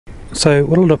So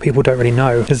what a lot of people don't really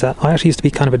know is that I actually used to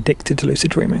be kind of addicted to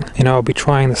lucid dreaming. You know, I'll be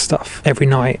trying this stuff every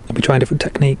night. I'll be trying different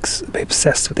techniques. I'll be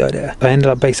obsessed with the idea. I ended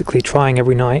up basically trying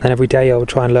every night, and every day I would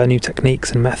try and learn new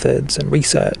techniques and methods and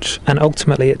research. And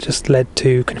ultimately it just led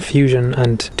to confusion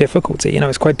and difficulty. You know,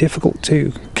 it's quite difficult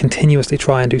to continuously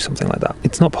try and do something like that.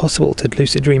 It's not possible to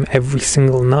lucid dream every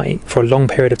single night for a long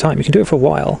period of time. You can do it for a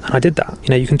while, and I did that. You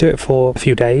know, you can do it for a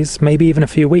few days, maybe even a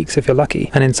few weeks if you're lucky.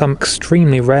 And in some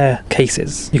extremely rare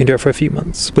cases, you can do it for a few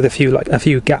months with a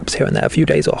few gaps here and there, a few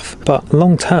days off. But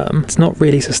long term, it's not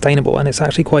really sustainable, and it's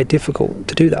actually quite difficult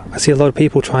to do that. I see a lot of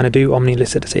people trying to do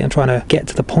omni-lucidity and trying to get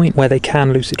to the point where they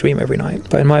can lucid dream every night.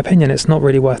 But in my opinion, it's not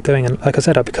really worth doing. And like I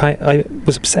said, I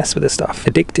was obsessed with this stuff,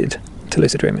 addicted to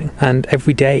lucid dreaming, and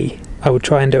every day I would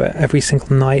try and do it. Every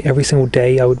single night, every single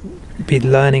day I would be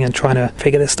learning and trying to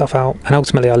figure this stuff out, and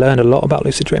ultimately I learned a lot about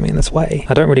lucid dreaming in this way.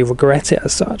 I don't really regret it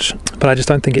as such, but I just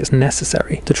don't think it's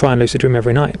necessary to try and lucid dream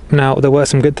every night. Now, there were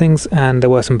some good things and there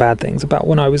were some bad things about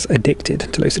when I was addicted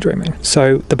to lucid dreaming.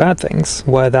 So the bad things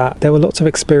were that there were lots of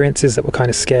experiences that were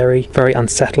kind of scary, very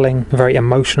unsettling, very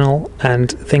emotional, and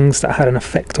things that had an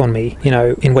effect on me, you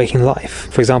know, in waking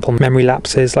life. For example, memory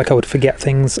lapses, like I would forget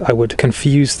things, I would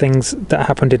confuse things that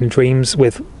happened in dreams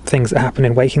with things that happened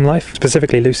in waking life,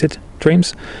 specifically lucid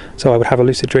dreams. So I would have a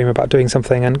lucid dream about doing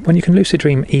something, and when you can lucid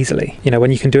dream easily, you know,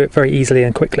 when you can do it very easily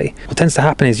and quickly, what tends to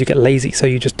happen is you get lazy, so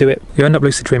you just do it. You end up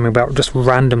lucid dreaming about just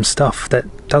random stuff that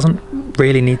doesn't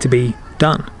really need to be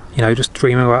done. You know, just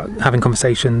dreaming about having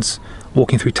conversations,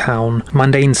 walking through town,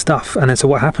 mundane stuff. And then so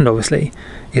what happened, obviously,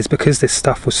 is because this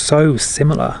stuff was so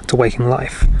similar to waking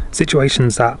life,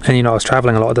 situations that, and you know, I was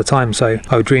traveling a lot of the time, so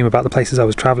I would dream about the places I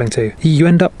was traveling to. You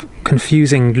end up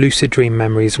confusing lucid dream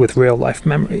memories with real life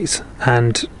memories,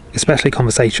 and especially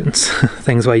conversations,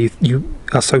 things where you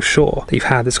are so sure that you've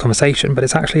had this conversation, but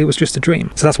it was just a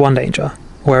dream. So that's one danger.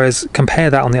 Whereas compare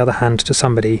that, on the other hand, to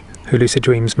somebody who lucid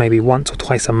dreams maybe once or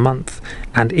twice a month,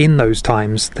 and in those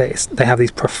times they have these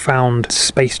profound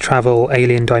space travel,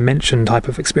 alien dimension type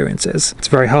of experiences. It's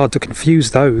very hard to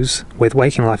confuse those with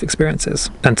waking life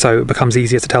experiences, and so it becomes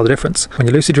easier to tell the difference. When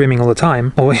you're lucid dreaming all the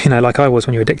time, or you know, like I was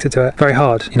when you're addicted to it, very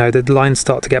hard. You know, the lines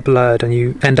start to get blurred and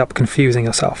you end up confusing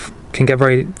yourself. Can get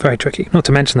very, very tricky. Not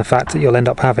to mention the fact that you'll end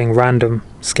up having random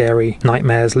scary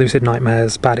nightmares, lucid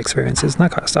nightmares, bad experiences, and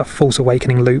that kind of stuff, false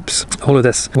awakening loops, all of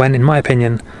this, when in my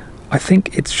opinion I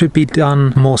think it should be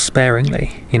done more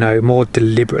sparingly, you know, more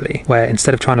deliberately, where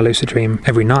instead of trying to lucid dream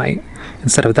every night,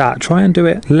 instead of that, try and do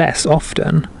it less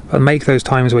often, but make those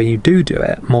times where you do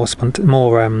it more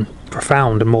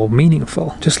profound and more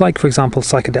meaningful. Just like, for example,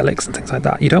 psychedelics and things like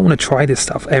that. You don't want to try this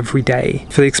stuff every day.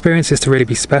 For the experiences to really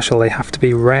be special, they have to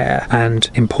be rare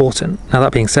and important. Now,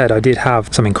 that being said, I did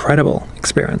have some incredible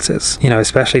experiences, you know,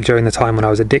 especially during the time when I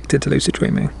was addicted to lucid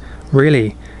dreaming.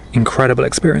 Really incredible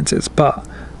experiences, but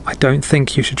I don't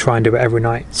think you should try and do it every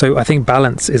night. So I think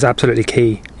balance is absolutely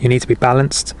key. You need to be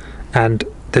balanced, and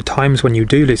the times when you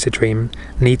do lucid dream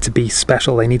need to be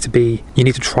special. You need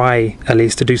to try at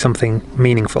least to do something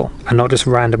meaningful, and not just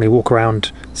randomly walk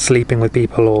around sleeping with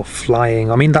people or flying.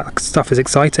 I mean, that stuff is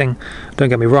exciting, don't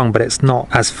get me wrong, but it's not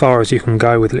as far as you can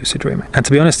go with lucid dreaming. And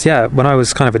to be honest, yeah, when I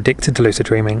was kind of addicted to lucid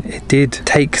dreaming, it did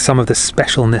take some of the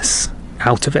specialness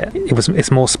out of it.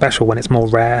 It's more special when it's more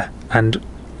rare, and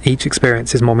each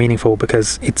experience is more meaningful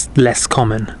because it's less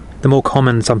common. The more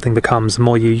common something becomes, the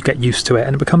more you get used to it,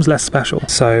 and it becomes less special.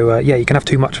 So yeah, you can have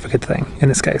too much of a good thing in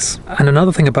this case. And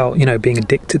another thing about, you know, being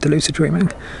addicted to lucid dreaming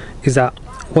is that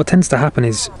what tends to happen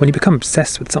is when you become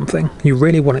obsessed with something, you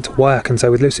really want it to work. And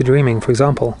so with lucid dreaming, for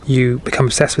example, you become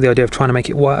obsessed with the idea of trying to make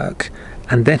it work.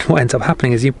 And then what ends up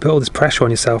happening is you put all this pressure on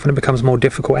yourself, and it becomes more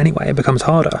difficult anyway. It becomes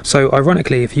harder. So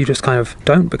ironically, if you just kind of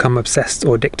don't become obsessed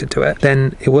or addicted to it,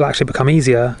 then it will actually become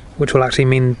easier, which will actually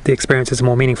mean the experiences are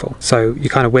more meaningful. So you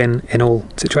kind of win in all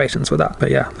situations with that.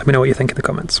 But yeah, let me know what you think in the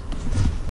comments.